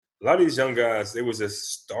a lot of these young guys, they was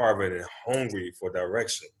just starving and hungry for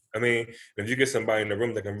direction. I mean, if you get somebody in the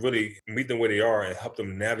room that can really meet them where they are and help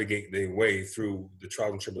them navigate their way through the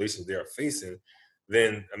trials and tribulations they are facing,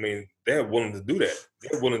 then I mean, they're willing to do that.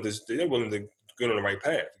 They're willing to get on the right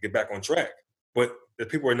path, get back on track. But the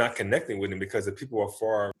people are not connecting with them because the people are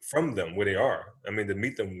far from them where they are. I mean, to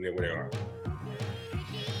meet them where they are.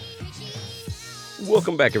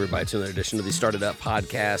 Welcome back, everybody, to another edition of the Started Up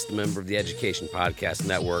Podcast, member of the Education Podcast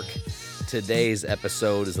Network. Today's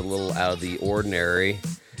episode is a little out of the ordinary.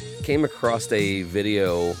 Came across a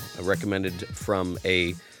video recommended from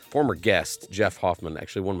a former guest, Jeff Hoffman,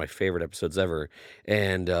 actually one of my favorite episodes ever.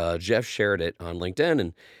 And Jeff shared it on LinkedIn,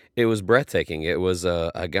 and it was breathtaking. It was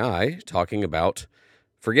a guy talking about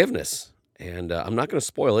forgiveness. And I'm not going to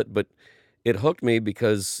spoil it, but it hooked me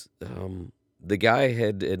because the guy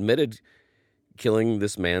had admitted killing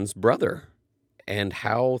this man's brother and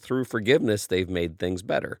how through forgiveness they've made things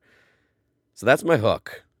better. So that's my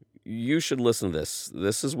hook. You should listen to this.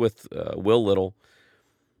 This is with Will Little.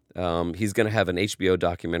 He's going to have an HBO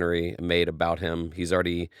documentary made about him. He's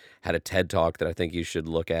already had a TED Talk that I think you should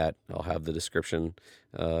look at. I'll have the description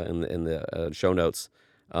in the show notes.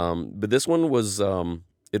 But this one was,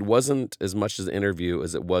 it wasn't as much as an interview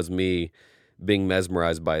as it was me being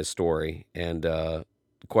mesmerized by his story. And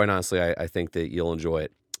quite honestly, I think that you'll enjoy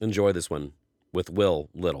it. Enjoy this one with Will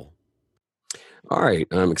Little. All right,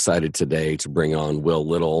 I'm excited today to bring on Will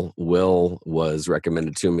Little. Will was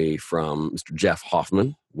recommended to me from Mr. Jeff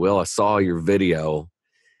Hoffman. Will, I saw your video,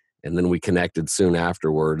 and then we connected soon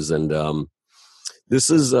afterwards. And this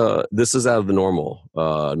is out of the normal.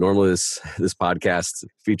 Normally, this podcast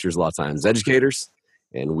features a lot of times educators,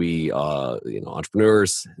 and we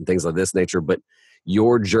entrepreneurs and things of this nature. But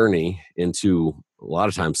your journey into a lot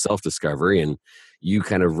of times self-discovery and you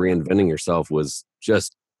kind of reinventing yourself was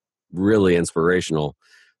just really inspirational.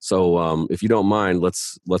 So if you don't mind,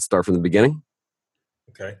 let's start from the beginning.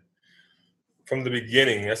 Okay. From the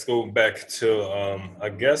beginning, let's go back to, I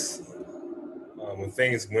guess, when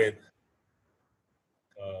things went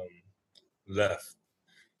left.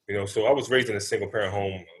 So I was raised in a single parent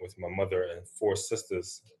home with my mother and 4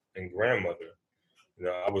 sisters and grandmother.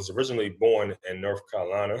 I was originally born in North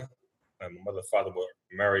Carolina. My mother and father were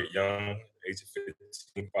married young, age of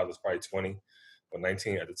 15. Father's probably 20 or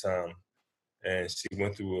 19 at the time. And she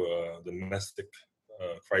went through a domestic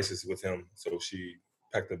crisis with him. So she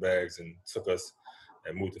packed the bags and took us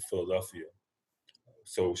and moved to Philadelphia.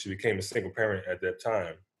 So she became a single parent at that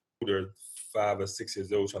time. We were 5 or 6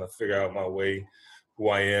 years old, trying to figure out my way, who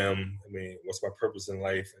I am. I mean, what's my purpose in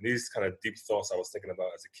life? And these kind of deep thoughts I was thinking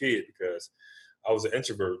about as a kid because I was an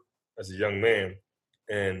introvert as a young man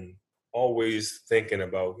and always thinking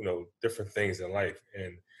about, different things in life.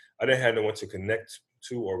 And I didn't have no one to connect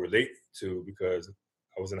to or relate to because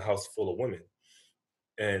I was in a house full of women.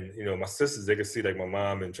 And, my sisters, they could see like my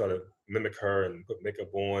mom and try to mimic her and put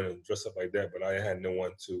makeup on and dress up like that. But I had no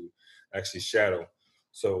one to actually shadow.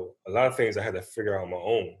 So a lot of things I had to figure out on my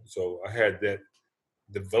own. So I had that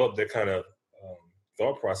developed that kind of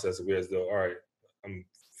thought process where as though, all right, I'm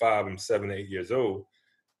 5, I'm 7, 8 years old.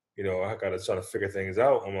 I got to try to figure things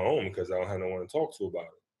out on my own because I don't have no one to talk to about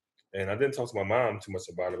it. And I didn't talk to my mom too much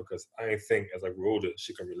about it because I didn't think as I grew older,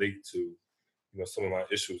 she could relate to, some of my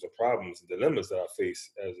issues or problems and dilemmas that I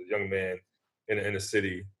face as a young man in the inner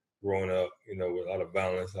city growing up, with a lot of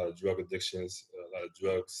violence, a lot of drug addictions, a lot of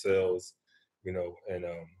drug sales, and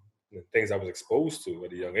things I was exposed to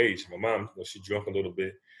at a young age. My mom, she drank a little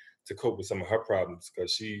bit to cope with some of her problems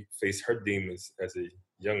because she faced her demons as a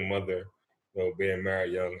young mother, being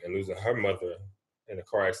married young and losing her mother in a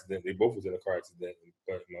car accident. They both was in a car accident,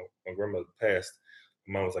 but my grandmother passed.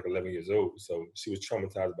 My mom was like 11 years old, so she was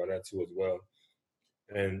traumatized by that too as well.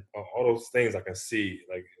 And all those things I can see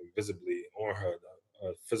like visibly on her,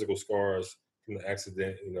 physical scars from the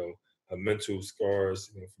accident, her mental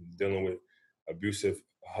scars, from dealing with abusive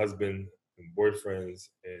husband and boyfriends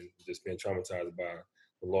and just being traumatized by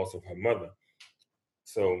the loss of her mother.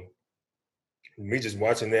 So me just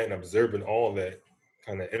watching that and observing all that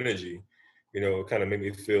kind of energy, it kind of made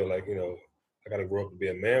me feel like, I got to grow up to be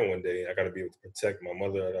a man one day. I got to be able to protect my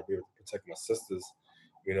mother. I got to be able to protect my sisters,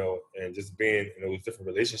 and just being in those different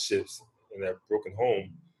relationships in that broken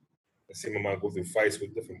home and seeing my mom go through fights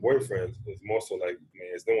with different boyfriends. It's more so like, man,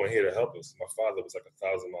 there's no one here to help us. My father was like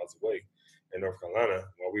 1,000 miles away in North Carolina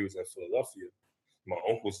while we was in Philadelphia. My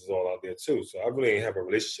uncles is all out there too. So I really didn't have a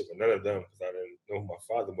relationship with none of them because I didn't know who my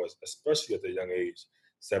father was, especially at the young age,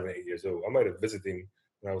 7, 8 years old. I might have visited him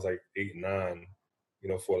when I was like 8, 9,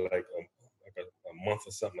 for like a month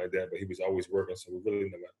or something like that. But he was always working, so we really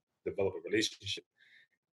never developed a relationship.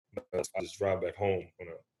 I just drive back home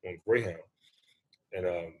on Greyhound.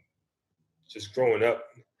 And just growing up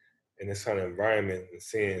in this kind of environment and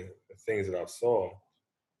seeing the things that I saw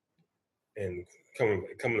and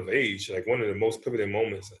coming of age, like one of the most pivotal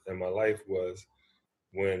moments in my life was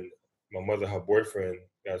when my mother and her boyfriend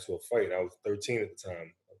got into a fight. I was 13 at the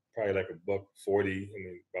time, probably like $140, I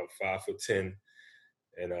mean, about 5'10".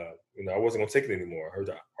 And I wasn't gonna take it anymore. I heard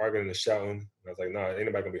the arguing and shouting, and I was like, nah, ain't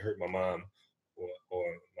nobody gonna be hurting my mom or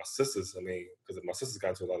my sisters. I mean, because my sisters got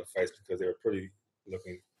into a lot of fights because they were pretty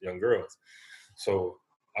looking young girls. So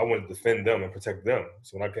I wanted to defend them and protect them.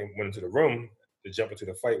 So when I went into the room to jump into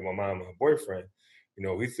the fight with my mom and her boyfriend,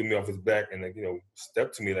 he threw me off his back and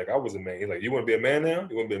stepped to me like I was a man. He's like, "You want to be a man now?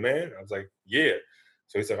 You want to be a man?" I was like, "Yeah."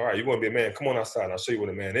 So he said, "All right, you want to be a man? Come on outside and I'll show you what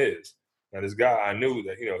a man is." Now this guy, I knew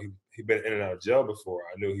that he'd been in and out of jail before.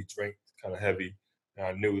 I knew he drank kind of heavy, and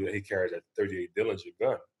I knew that he carried a .38 Dillinger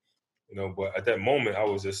gun. But at that moment, I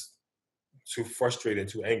was just too frustrated and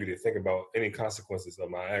too angry to think about any consequences of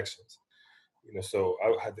my actions. So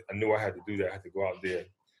I knew I had to do that. I had to go out there,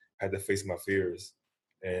 I had to face my fears.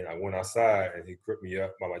 And I went outside and he gripped me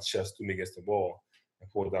up by my chest, threw me against the wall, and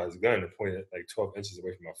pulled out his gun and pointed it like 12 inches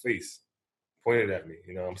away from my face. Pointed at me.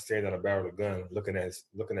 I'm staring down the barrel of the gun, looking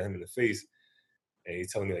at him in the face, and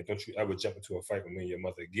he's telling me like, "Don't you ever jump into a fight with me and your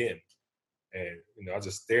mother again." And I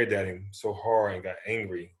just stared at him so hard and got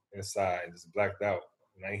angry inside and just blacked out.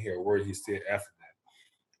 And I didn't hear a word he said after that.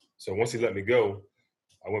 So once he let me go,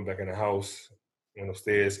 I went back in the house, went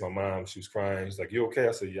upstairs. My mom, she was crying. She's like, "You okay?"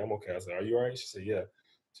 I said, "Yeah, I'm okay." I said, "Are you all right?" She said, "Yeah."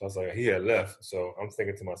 So I was like, he had left. So I'm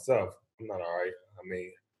thinking to myself, I'm not all right. I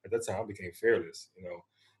mean, at that time, I became fearless.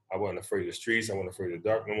 I wasn't afraid of the streets. I wasn't afraid of the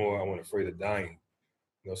dark no more. I wasn't afraid of dying.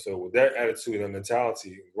 So with that attitude and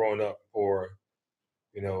mentality, growing up poor,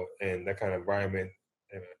 in that kind of environment,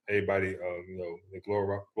 and everybody, they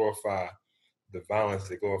glorify the violence,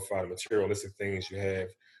 they glorify the materialistic things you have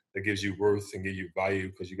that gives you worth and give you value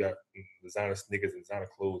because you got designer sneakers and designer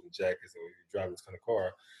clothes and jackets, or you drive this kind of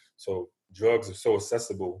car. So drugs are so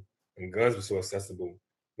accessible and guns were so accessible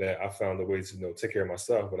that I found a way to take care of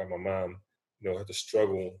myself without my mom, had to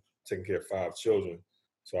struggle taking care of 5 children.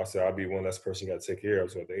 So I said I'll be one less person you got to take care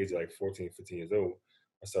of. So at the age of like 14, 15 years old,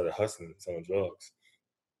 I started hustling, selling drugs.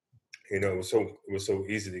 It was so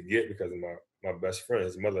easy to get because of my best friend,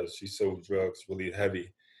 his mother. She sold drugs really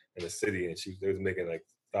heavy in the city, and they was making like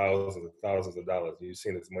thousands and thousands of dollars. And you've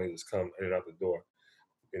seen this money just come in and out the door,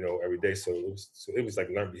 every day. So it was like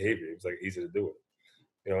learned behavior. It was like easy to do it.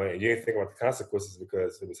 And you didn't think about the consequences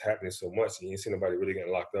because it was happening so much, and you didn't see nobody really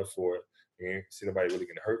getting locked up for it. You didn't see nobody really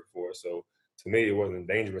getting hurt for it. So to me, it wasn't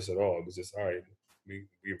dangerous at all. It was just all right. We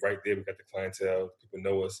right there. We got the clientele. People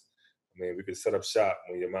know us. I mean, we could set up shop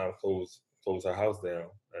when your mom closed her house down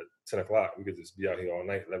at 10 o'clock. We could just be out here all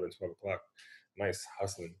night, 11, 12 o'clock, nice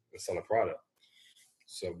hustling and selling product.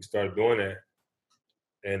 So we started doing that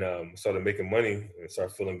and started making money and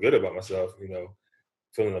started feeling good about myself,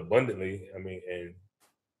 feeling abundantly. I mean, and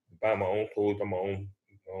buy my own clothes, buy my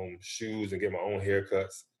own shoes, and get my own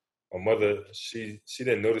haircuts. My mother, she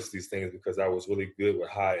didn't notice these things because I was really good with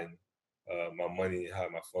hiding my money,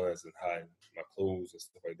 hiding my funds, and hiding my clothes and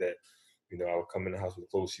stuff like that. I would come in the house with the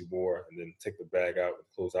clothes she wore, and then take the bag out with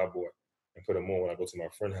the clothes I bought and put them on when I go to my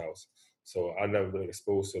friend's house. So I never been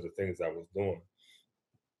exposed to the things I was doing.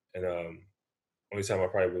 And only time I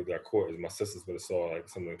probably would have got caught is my sisters would have saw like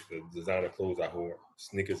some of the designer clothes I wore,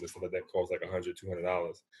 sneakers and stuff like that cost like $100,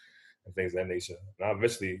 $200 and things of that nature. And I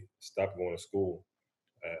eventually stopped going to school.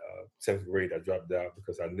 At 10th grade, I dropped out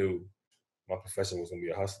because I knew my profession was going to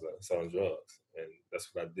be a hustler, selling drugs. And that's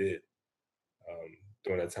what I did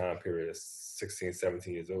during that time period at 16,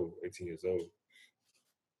 17 years old, 18 years old.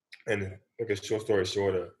 And like a short story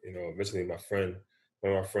shorter, eventually one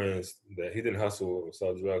of my friends, that he didn't hustle or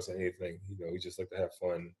sell drugs or anything. He just liked to have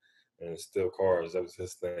fun and steal cars. That was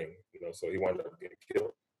his thing. So he wound up getting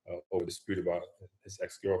killed over a dispute about his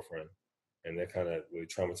ex-girlfriend. And that kind of really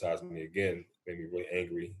traumatized me again, made me really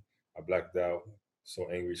angry. I blacked out, so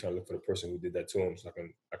angry, trying to look for the person who did that to him so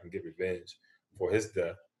I can get revenge for his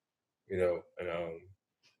death. And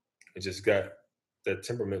it just got, that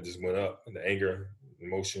temperament just went up, and the anger,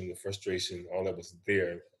 emotion, the frustration, all that was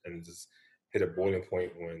there, and just hit a boiling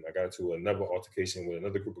point when I got into another altercation with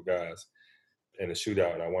another group of guys in a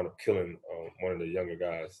shootout, and I wound up killing one of the younger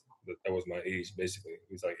guys. That was my age, basically.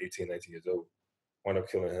 He was like 18, 19 years old. Wound up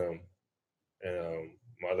killing him, and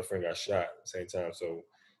my other friend got shot at the same time. So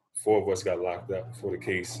 4 of us got locked up for the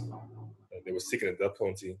case. They were seeking a death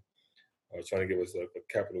penalty, trying to give us a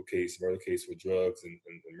capital case, murder case for drugs and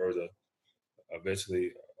murder.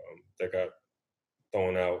 Eventually, that got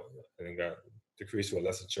thrown out and got decreased to a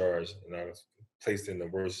lesser charge, and I was placed in the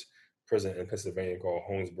worst prison in Pennsylvania called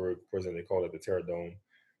Holmesburg Prison. They call it the Terror Dome.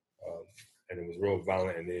 And it was real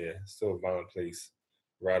violent in there, still a violent place,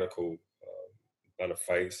 radical, a lot of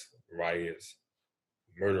fights, riots,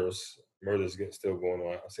 murders still going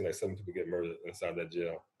on. I've seen like 7 people get murdered inside that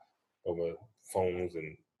jail over phones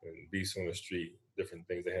and beefs on the street, different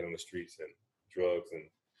things they had on the streets, and drugs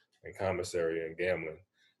and commissary and gambling.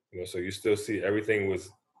 So you still see everything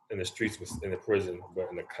was in the streets, was in the prison,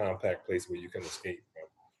 but in a compact place where you can escape from.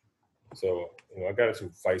 So, I got into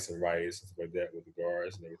fights and riots and stuff like that with the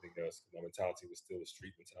guards and everything else. My mentality was still a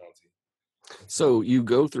street mentality. So you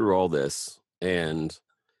go through all this, and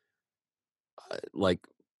like,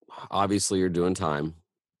 obviously you're doing time.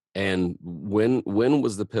 And when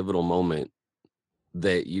was the pivotal moment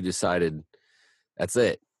that you decided that's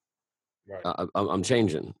it? Right. I'm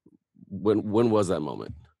changing. When was that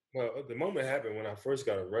moment? Well, the moment happened when I first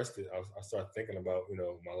got arrested. I started thinking about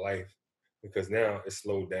my life, because now it's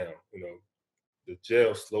slowed down. The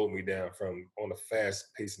jail slowed me down from on a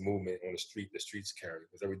fast-paced movement on the street. The streets carry,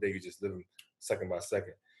 because every day you're just living second by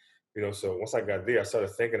second. So once I got there, I started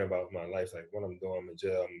thinking about my life, like what I'm doing. I'm in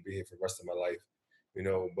jail. I'm gonna be here for the rest of my life.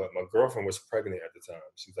 But my girlfriend was pregnant at the time.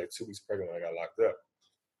 She was like 2 weeks pregnant when I got locked up.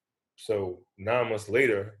 So 9 months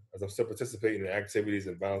later, as I'm still participating in activities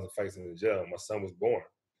and violence and fights in the jail, my son was born.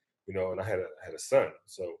 And I had a son.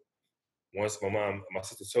 So once my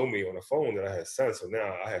sister told me on the phone that I had a son, so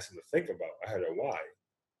now I had something to think about. I had a why.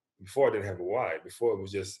 Before I didn't have a why. Before it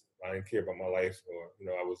was just I didn't care about my life, or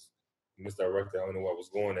I was misdirected. I don't know where I was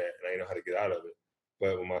going at, and I didn't know how to get out of it.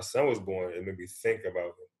 But when my son was born, it made me think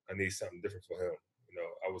about I need something different for him.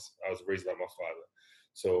 I was raised by my father,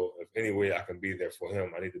 so if any way I can be there for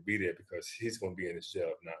him, I need to be there, because he's going to be in this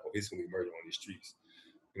jail now, or he's going to be murdered on these streets.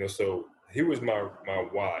 So he was my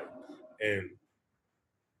why. And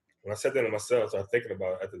when I sat down to myself, I started thinking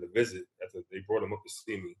about after the visit, after they brought him up to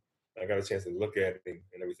see me, I got a chance to look at him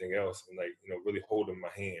and everything else, and really hold him in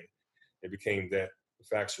my hand. It became that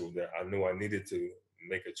factual that I knew I needed to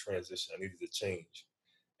make a transition. I needed to change.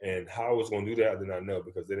 And how I was going to do that, I did not know,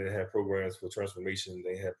 because they didn't have programs for transformation.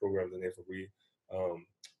 They had programs in there um,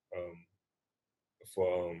 um,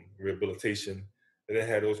 for rehabilitation. They didn't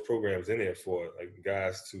have those programs in there for like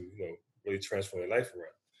guys to really transform their life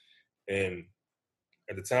around. And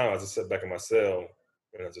at the time, I just sat back in my cell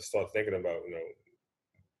and I just started thinking about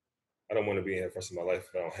I don't want to be in here for the rest of my life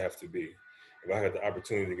if I don't have to be. If I had the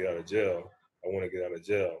opportunity to get out of jail, I want to get out of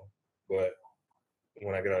jail. But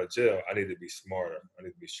when I get out of jail, I need to be smarter. I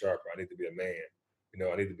need to be sharper. I need to be a man.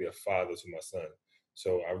 I need to be a father to my son.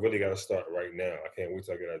 So I really got to start right now. I can't wait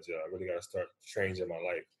till I get out of jail. I really got to start changing my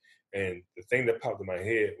life. And the thing that popped in my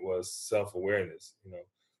head was self-awareness.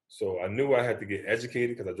 So I knew I had to get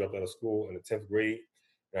educated, because I dropped out of school in the 10th grade.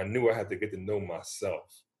 And I knew I had to get to know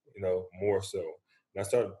myself, more so. And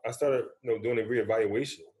I started doing a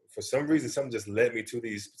reevaluation. For some reason, something just led me to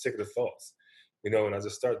these particular thoughts, and I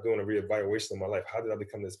just started doing a reevaluation of my life. How did I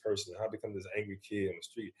become this person? How did I become this angry kid on the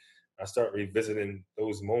street? I started revisiting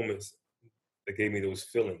those moments that gave me those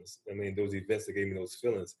feelings. Those events that gave me those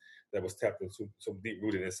feelings that was tapped into so deep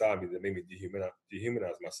rooted inside me that made me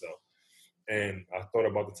dehumanize myself. And I thought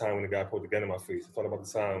about the time when the guy put the gun in my face. I thought about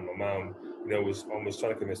the time my mom, was almost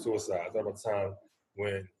trying to commit suicide. I thought about the time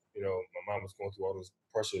when, my mom was going through all those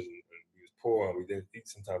pressures, and we was poor, and we didn't eat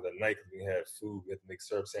sometimes at night because we had food. We had to make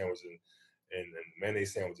syrup sandwiches and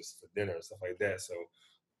mayonnaise sandwiches for dinner and stuff like that. So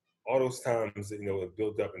all those times, it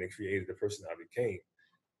built up and it created the person I became.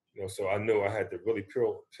 So I knew I had to really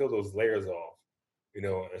peel those layers off,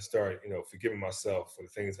 and start, forgiving myself for the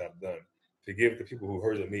things I've done, forgive the people who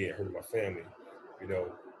hurted me and hurted my family,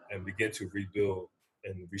 and begin to rebuild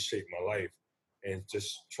and reshape my life, and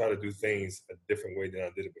just try to do things a different way than I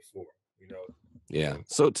did it before, Yeah.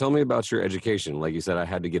 So tell me about your education. Like you said, I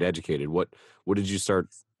had to get educated. What did you start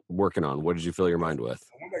working on? What did you fill your mind with?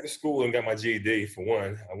 I went back to school and got my GED for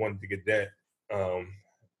one. I wanted to get that.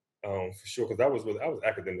 For sure, because I was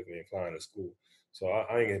academically inclined in school, so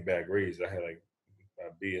I didn't get bad grades. I had like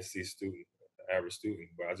a B and C student, average student,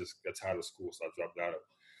 but I just got tired of school, so I dropped out of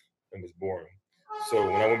it. It was boring.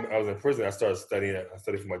 So when I was in prison, I started studying. I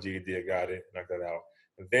studied for my GED. I got it, knocked that out,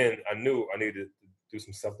 and then I knew I needed to do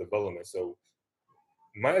some self development. So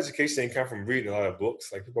my education didn't come from reading a lot of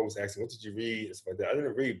books. Like people always ask me, "What did you read?" and stuff like that. I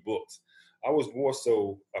didn't read books. I was more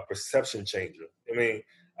so a perception changer.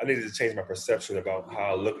 I needed to change my perception about how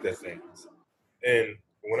I looked at things. And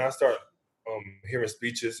when I start hearing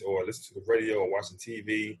speeches or listening to the radio or watching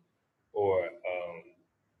TV or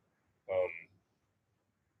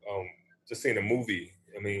um, just seeing a movie,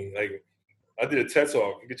 like I did a TED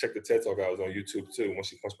Talk. You can check the TED Talk out. I was on YouTube too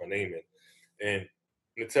once you punch my name in. And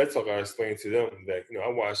in the TED Talk, I explained to them that, I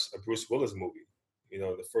watched a Bruce Willis movie, I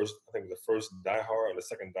think the first Die Hard or the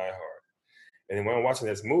second Die Hard. And then when I'm watching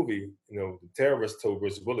this movie, the terrorist told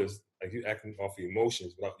Bruce Willis, like, you acting off your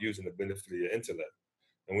emotions without using the benefit of your intellect.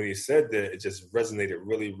 And when he said that, it just resonated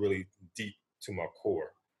really, really deep to my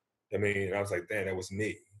core. I was like, damn, that was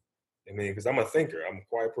me. Because I'm a thinker. I'm a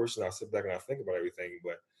quiet person. I sit back and I think about everything.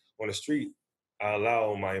 But on the street, I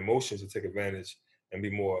allow my emotions to take advantage and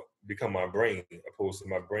become my brain, opposed to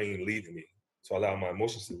my brain leading me. So I allow my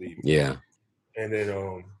emotions to lead me. Yeah. And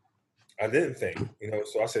then I didn't think,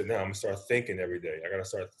 so I said, now I'm gonna start thinking every day. I gotta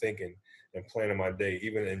start thinking and planning my day.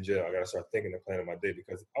 Even in jail, I gotta start thinking and planning my day,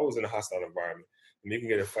 because I was in a hostile environment. And you can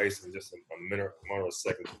get a fight in just a minute, a matter of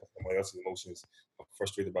seconds. Somebody else's emotions are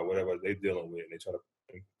frustrated by whatever they're dealing with, and they try to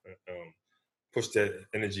push that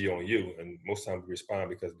energy on you. And most times we respond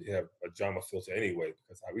because we have a drama filter anyway,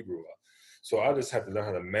 because how we grew up. So I just have to learn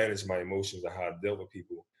how to manage my emotions and how I deal with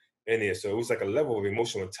people in there. So it was like a level of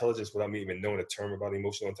emotional intelligence without me even knowing a term about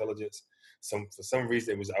emotional intelligence. For some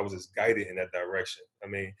reason, I was just guided in that direction. I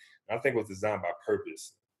think it was designed by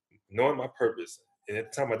purpose, knowing my purpose. And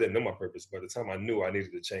at the time I didn't know my purpose, but at the time I knew I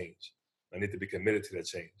needed to change. I need to be committed to that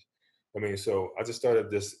change. So I just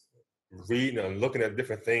started just reading and looking at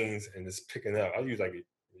different things and just picking up. I use like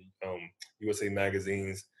USA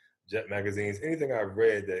magazines, Jet magazines, anything I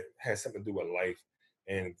read that has something to do with life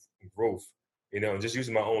and growth, and just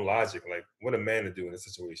using my own logic, like what a man to do in this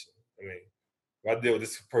situation. If I deal with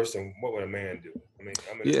this person, what would a man do?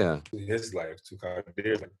 I'm Yeah. in his life, to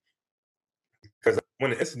Kadir's life. Because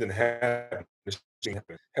when the incident happened,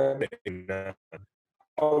 I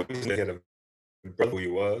always knew he had a brother who he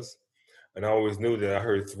was. And I always knew that I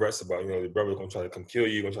heard threats about, the brother gonna try to come kill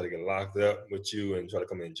you, gonna try to get locked up with you and try to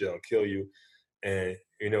come in jail and kill you. And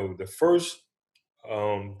the first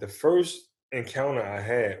encounter I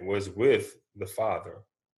had was with the father.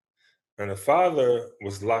 And the father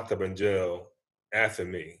was locked up in jail after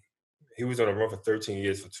me. He was on the run for 13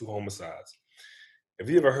 years for 2 homicides. Have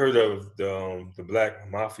you ever heard of the Black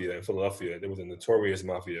Mafia in Philadelphia? There was a notorious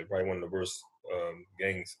mafia, probably one of the worst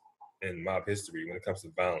gangs in mob history when it comes to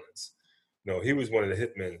violence. He was one of the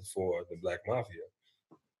hitmen for the Black Mafia.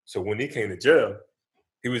 So when he came to jail,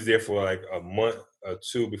 he was there for like a month or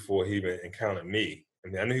two before he even encountered me.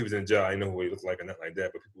 I knew he was in jail. I didn't know what he looked like or nothing like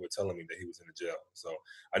that, but people were telling me that he was in the jail. So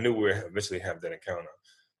I knew we would eventually have that encounter.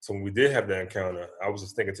 So when we did have that encounter, I was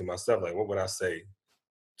just thinking to myself, like, what would I say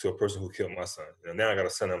to a person who killed my son? Now I got a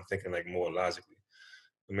son, I'm thinking like more logically.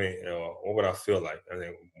 What would I feel like?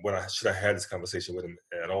 Should I have this conversation with him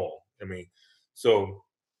at all? So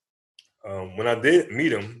when I did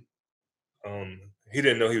meet him, he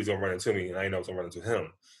didn't know he was gonna run into me, and I didn't know I was gonna run into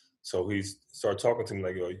him. So he started talking to me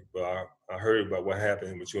like, "Yo, well, I heard about what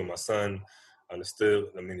happened with you and my son. I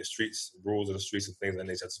understood. The streets, rules of the streets, and things like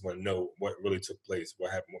that. I just want to know what really took place.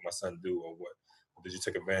 What happened? What my son do, or what did you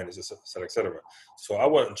take advantage, et cetera, et cetera." So I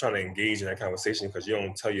wasn't trying to engage in that conversation, because you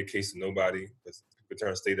don't tell your case to nobody, because people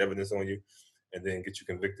turn state evidence on you and then get you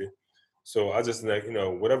convicted. So I just like,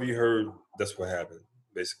 whatever you heard, that's what happened,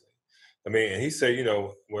 basically. And he said,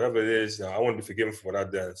 whatever it is, I want to be forgiven for what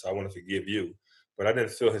I've done, so I want to forgive you. But I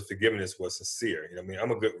didn't feel his forgiveness was sincere.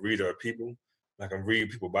 I'm a good reader of people. I can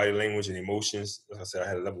read people's body language and emotions. Like I said, I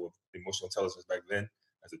had a level of emotional intelligence back then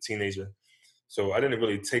as a teenager. So I didn't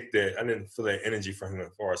really take that. I didn't feel that energy from him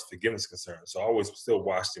as far as forgiveness is concerned. So I always still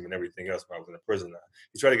watched him and everything else when I was in the prison.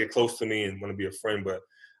 He tried to get close to me and want to be a friend, but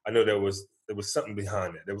I know there was something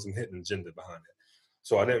behind it. There was some hidden agenda behind it.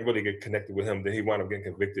 So I didn't really get connected with him. Then he wound up getting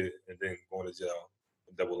convicted and then going to jail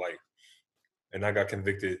for double life. And I got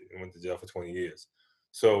convicted and went to jail for 20 years.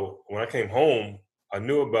 So when I came home, I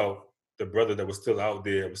knew about the brother that was still out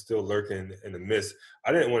there, was still lurking in the mist.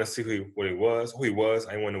 I didn't want to see who he was.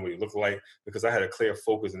 I didn't want to know what he looked like, because I had a clear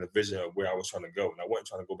focus and a vision of where I was trying to go. And I wasn't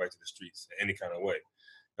trying to go back to the streets in any kind of way.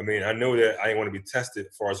 I know that I didn't want to be tested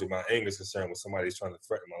as far as with my anger is concerned, when somebody's trying to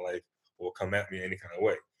threaten my life or come at me in any kind of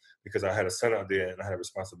way, because I had a son out there and I had a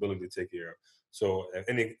responsibility to take care of. So at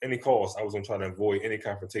any cost, I was going to try to avoid any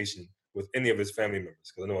confrontation with any of his family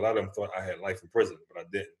members, because I know a lot of them thought I had life in prison, but I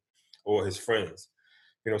didn't, or his friends.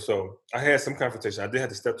 So I had some confrontation. I did have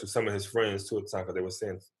to step to some of his friends too at the time, because they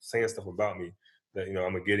were saying stuff about me that, I'm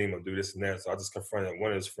gonna get him, I'll do this and that. So I just confronted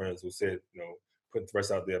one of his friends who said, putting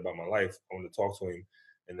threats out there about my life. I wanted to talk to him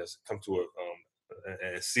and just come to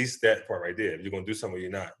and cease that part right there. If you're gonna do something or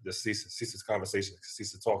you're not, just cease this conversation,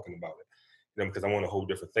 cease the talking about it. Because I want a whole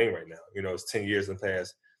different thing right now. It's 10 years in the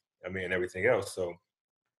past, and everything else. So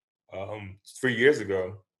 3 years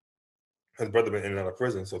ago, his brother been in and out of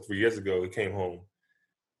prison. So 3 years ago, he came home.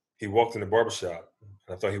 He walked in the barbershop,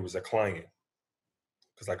 and I thought he was a client,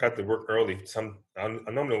 because I got to work early. I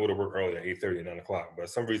normally go to work early at 8:30, 9 o'clock, but for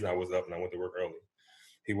some reason I was up and I went to work early.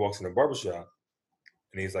 He walks in the barbershop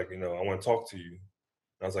and he's like, I want to talk to you.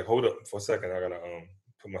 And I was like, hold up for a second. I gotta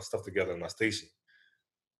put my stuff together in my station.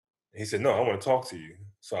 And he said, no, I want to talk to you.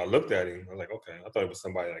 So I looked at him. I was like, okay. I thought it was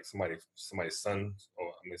somebody's son,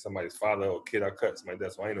 or somebody's father or kid I cut, something like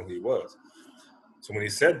that. So I didn't know who he was. So when he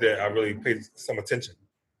said that, I really paid some attention.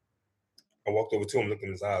 I walked over to him, looked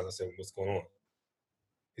in his eyes. I said, what's going on?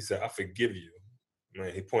 He said, I forgive you.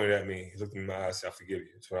 Man, he pointed at me. He looked in my eyes and said, I forgive you.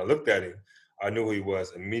 So when I looked at him, I knew who he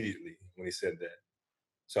was immediately when he said that.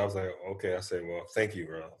 So I was like, okay. I said, well, thank you,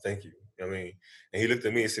 bro. Thank you. You know what I mean? And he looked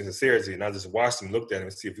at me and said sincerity. And I just watched him, looked at him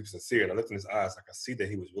and see if he was sincere. And I looked in his eyes. I could see that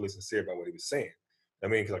he was really sincere about what he was saying. I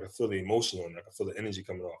mean, because I could feel the emotion on it. I could feel the energy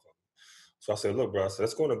coming off of him. So I said, look, bro, I said,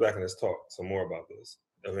 let's go in the back and let's talk some more about this.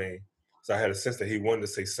 I mean, so I had a sense that he wanted to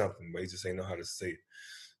say something, but he just didn't know how to say it.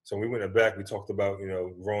 So we went in the back, we talked about,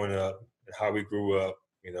 growing up and how we grew up,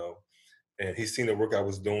 and he's seen the work I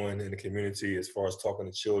was doing in the community as far as talking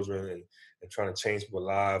to children and trying to change people's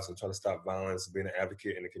lives and trying to stop violence, being an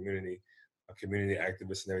advocate in the community, a community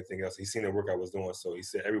activist and everything else. He's seen the work I was doing. So he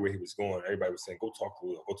said everywhere he was going, everybody was saying, go talk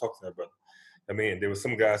to that brother. I mean, there were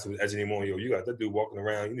some guys who was edging him on, you got that dude walking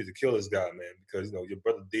around, you need to kill this guy, man, because, your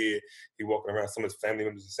brother did. He walking around, some of his family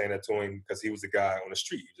members were saying that to him because he was the guy on the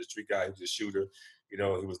street. He was a street guy, he was a shooter. He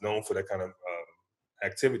was known for that kind of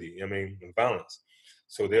activity, and violence.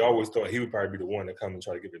 So they always thought he would probably be the one to come and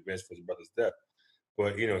try to get revenge for his brother's death.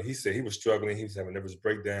 But, he said he was struggling. He was having nervous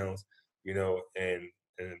breakdowns, and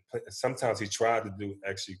sometimes he tried to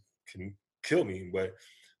actually kill me, but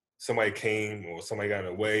somebody came or somebody got in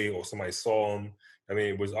the way or somebody saw him.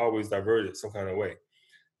 It was always diverted some kind of way.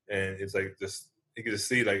 And it's like this, you could just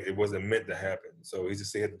see like it wasn't meant to happen. So he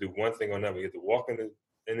just said he had to do one thing or another. He had to walk in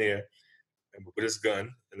there and with his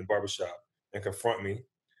gun in the barbershop and confront me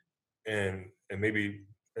and maybe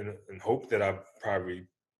and hope that I probably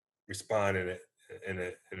respond in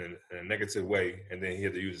a negative way, and then he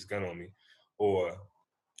had to use his gun on me, or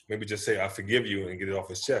maybe just say I forgive you and get it off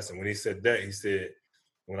his chest. And when he said that, he said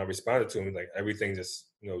when I responded to him, like everything just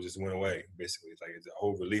just went away. Basically, it's like the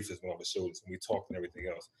whole relief just went off his shoulders, and we talked and everything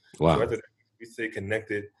else. Wow. So after that, we stayed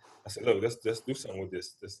connected. I said, look, let's do something with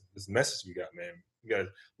this message we got, man.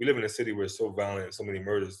 We live in a city where it's so violent, so many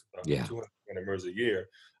murders, 200 murders a year.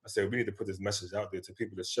 I said, we need to put this message out there to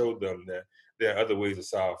people to show them that there are other ways to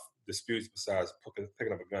solve disputes besides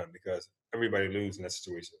picking up a gun, because everybody loses in that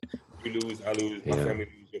situation. You lose, I lose, my family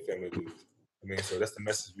lose, your family lose. So that's the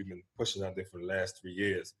message we've been pushing out there for the last 3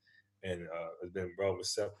 years, and it's been well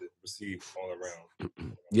received all around.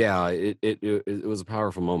 Yeah, it was a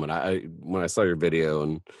powerful moment. When I saw your video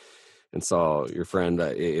and saw your friend,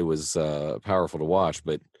 it was powerful to watch.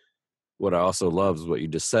 But what I also love is what you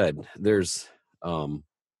just said. There's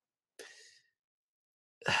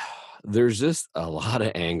just a lot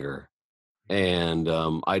of anger, and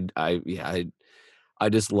I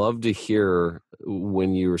just love to hear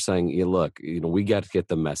when you were saying, look, we got to get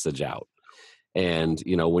the message out. And,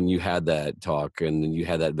 when you had that talk and then you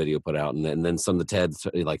had that video put out and then some of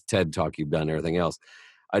the TED talk you've done and everything else,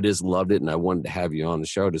 I just loved it. And I wanted to have you on the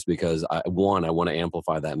show just because I want to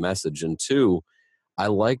amplify that message. And two, I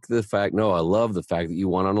love the fact that you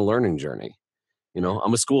went on a learning journey.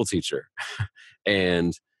 I'm a school teacher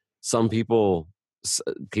and some people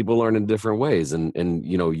learn in different ways. And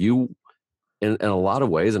you, in a lot of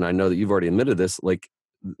ways, and I know that you've already admitted this, like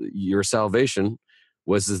your salvation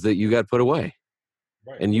was that you got put away.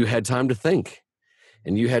 Right. And you had time to think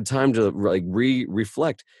and you had time to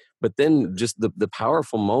reflect. But then just the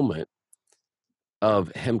powerful moment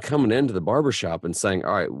of him coming into the barbershop and saying,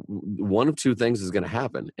 all right, one of two things is going to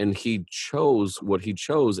happen. And he chose what he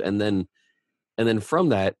chose. And then from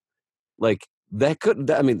that, the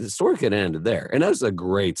story could have ended there. And that's a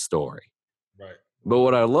great story. Right. But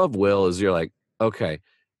what I love, Will, is you're like, okay,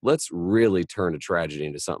 let's really turn a tragedy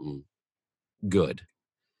into something good.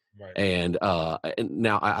 Right. And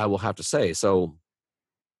now I will have to say, so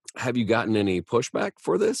have you gotten any pushback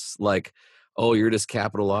for this? Like, oh, you're just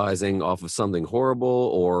capitalizing off of something horrible,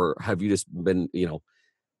 or have you just been,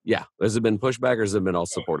 has it been pushback or has it been all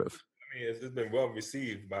supportive? It's been well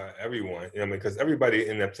received by everyone, because everybody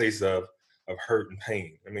in that place of hurt and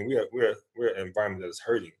pain. We're an environment that is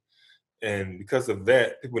hurting. And because of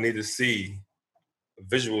that, people need to see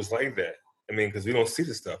visuals like that. Because we don't see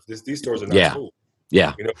this stuff. These stories are not told.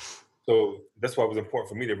 Yeah. So that's why it was important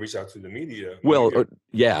for me to reach out to the media. Well,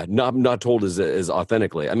 not told as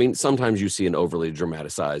authentically. Sometimes you see an overly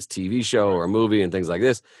dramatized TV show or a movie and things like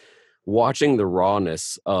this. Watching the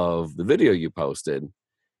rawness of the video you posted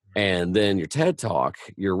and then your TED Talk,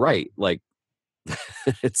 you're right. Like,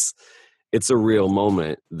 it's a real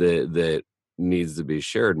moment that needs to be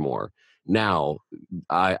shared more. Now,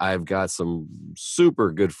 I've got some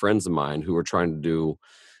super good friends of mine who are trying to do.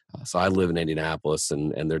 So I live in Indianapolis,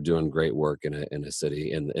 and they're doing great work in a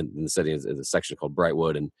city, in the city is a section called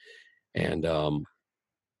Brightwood, and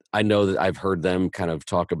I know that I've heard them kind of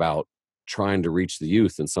talk about trying to reach the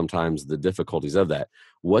youth and sometimes the difficulties of that.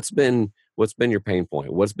 What's been your pain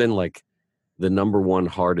point? What's been like the number one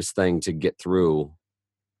hardest thing to get through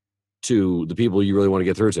to the people you really want to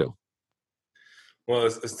get through to? Well,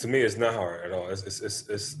 to me, it's not hard at all. It's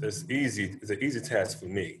easy. It's an easy task for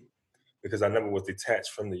me because I never was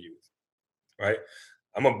detached from the youth, right?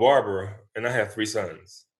 I'm a barber and I have 3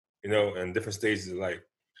 sons, in different stages of life.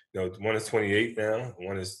 One is 28 now,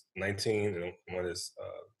 one is 19, and one is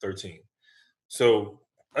 13. So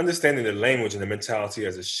understanding the language and the mentality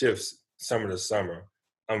as it shifts summer to summer,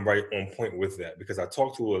 I'm right on point with that because I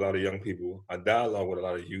talk to a lot of young people. I dialogue with a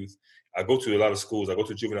lot of youth. I go to a lot of schools. I go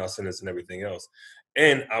to juvenile centers and everything else.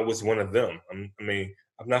 And I was one of them. I'm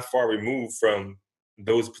not far removed from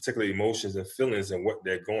those particular emotions and feelings and what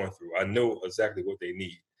they're going through. I know exactly what they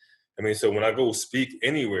need. So when I go speak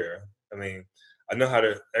anywhere, I know how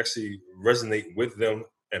to actually resonate with them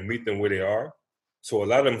and meet them where they are. So a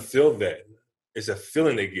lot of them feel that. It's a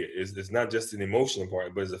feeling they get. It's not just an emotional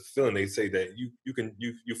part, but it's a feeling. They say that you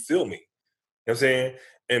feel me. You know what I'm saying?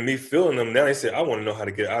 And me feeling them, now they say, I want to know how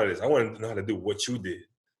to get out of this. I want to know how to do what you did.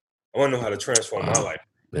 I want to know how to transform my life.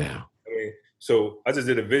 Yeah. So I just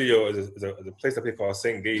did a video at a place that they call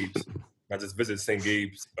St. Gabe's. I just visited St.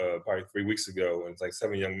 Gabe's probably 3 weeks ago, and it's like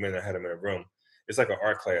 7 young men. I had them in a room. It's like an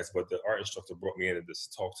art class, but the art instructor brought me in to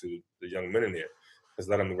just talk to the young men in there because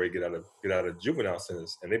a lot of them are ready to get out of juvenile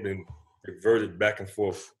centers, and they've been reverted back and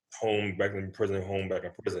forth, home, back in prison, home, back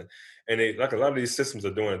in prison. And they, like a lot of these systems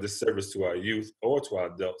are doing a disservice to our youth or to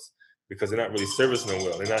our adults because they're not really servicing them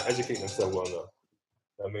well. They're not educating themselves well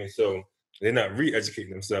enough. So they're not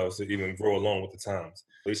re-educating themselves to even grow along with the times.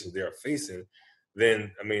 They are facing,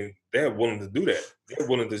 then they're willing to do that. They're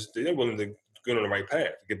willing to go on the right path,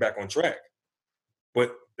 to get back on track.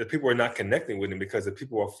 But the people are not connecting with them because the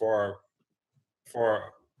people are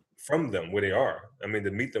far from them where they are. To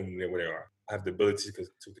meet them where they are. I have the ability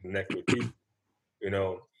to connect with people,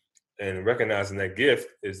 and recognizing that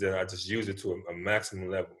gift is that I just use it to a maximum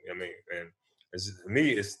level. And for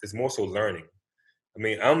me, it's more so learning.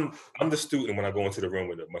 I'm the student when I go into the room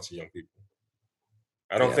with a bunch of young people.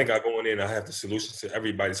 I don't think I go in there and I have the solutions to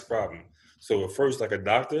everybody's problem. So at first, like a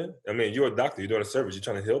doctor, you're a doctor, you're doing a service, you're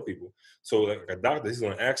trying to help people. So like a doctor, he's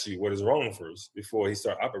going to ask you what is wrong first before he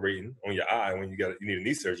start operating on your eye when you need a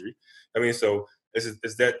knee surgery. So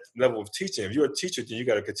it's that level of teaching. If you're a teacher, then you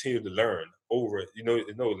got to continue to learn over.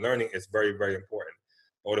 Learning is very, very important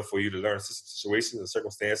in order for you to learn situations and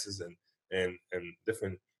circumstances and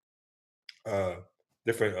different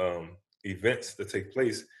events that take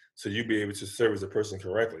place, so you be able to serve as a person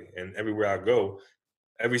correctly. And everywhere I go,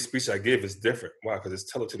 every speech I give is different. Why? Because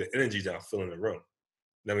it's tailored to the energy that I feel in the room.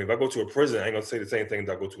 If I go to a prison, I ain't gonna say the same thing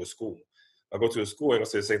that I go to a school. If I go to a school, I ain't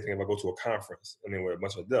gonna say the same thing if I go to a conference. With a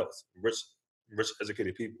bunch of adults, rich,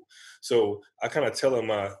 educated people. So I kind of tailor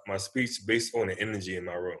my speech based on the energy in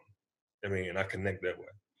my room. And I connect that way.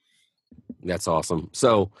 That's awesome.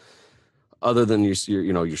 So, other than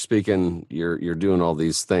you're speaking, you're doing all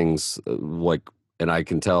these things, and I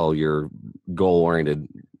can tell you're goal oriented.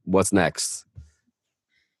 What's next?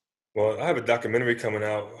 Well, I have a documentary coming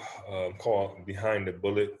out called Behind the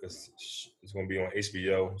Bullet. It's going to be on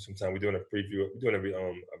HBO sometime. We're doing a preview. We're doing a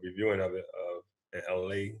reviewing of it in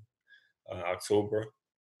LA, October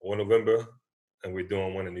or November, and we're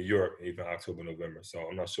doing one in New York, even October, November. So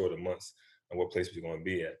I'm not sure the months and what place we're going to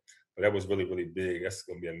be at. But that was really, really big. That's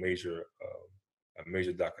going to be a major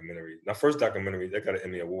documentary. My first documentary, that got an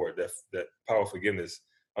Emmy Award. That Power of Forgiveness.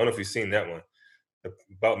 I don't know if you've seen that one.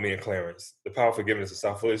 About me and Clarence. The Power of Forgiveness, a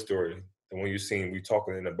South Philly story. The one you've seen, we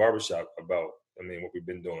talking in the barbershop about, what we've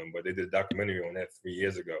been doing. But they did a documentary on that 3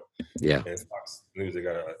 years ago. Yeah. And Fox News, they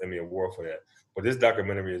got an Emmy Award for that. But this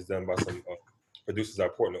documentary is done by some producers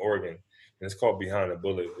out of Portland, Oregon. And it's called Behind the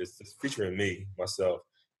Bullet. It's featuring me, myself,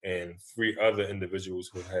 and 3 other individuals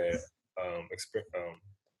who had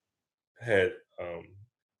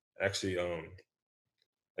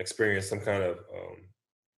experienced some kind of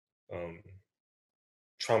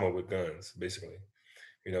trauma with guns, basically.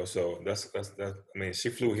 So that's she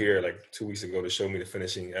flew here like 2 weeks ago to show me the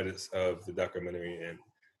finishing edits of the documentary, and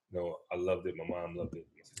I loved it. My mom loved it.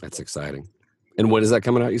 That's exciting. And when is that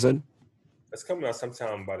coming out, you said? That's coming out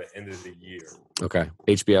sometime by the end of the year. Okay.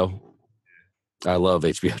 HBO. I love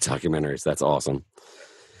HBO documentaries. That's awesome.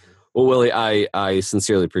 Well, Willie, I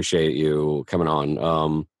sincerely appreciate you coming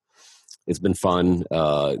on. It's been fun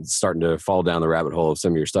starting to fall down the rabbit hole of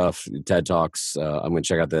some of your stuff, TED Talks. I'm going to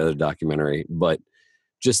check out the other documentary. But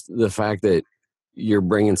just the fact that you're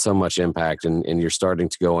bringing so much impact and you're starting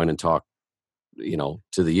to go in and talk,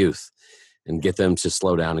 to the youth and get them to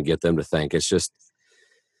slow down and get them to think. It's just,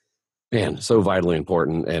 man, so vitally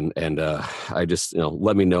important. And I just,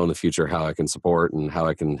 let me know in the future how I can support and how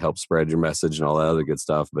I can help spread your message and all that other good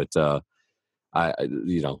stuff. But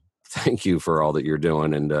thank you for all that you're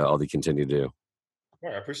doing and all that you continue to do. All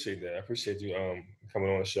right, I appreciate that. I appreciate you coming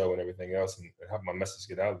on the show and everything else and help my message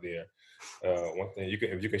get out there. One thing,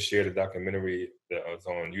 if you can share the documentary that's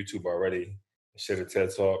on YouTube already, share the TED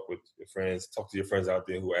Talk with your friends, talk to your friends out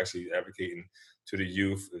there who are actually advocating to the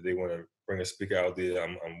youth. If they want to bring a speaker out there,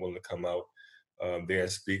 I'm willing to come out there and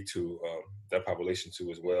speak to that population too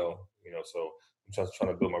as well. So I'm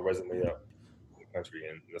trying to build my resume up in the country,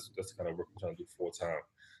 and that's the kind of work I'm trying to do full time.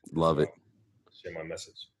 Love it. Share my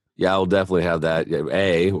message. Yeah, I'll definitely have that.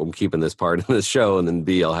 A, I'm keeping this part in the show, and then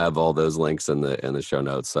B, I'll have all those links in the show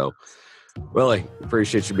notes. So, Willie,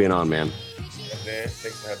 appreciate you being on, man. Yeah, man.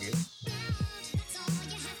 Thanks for having me.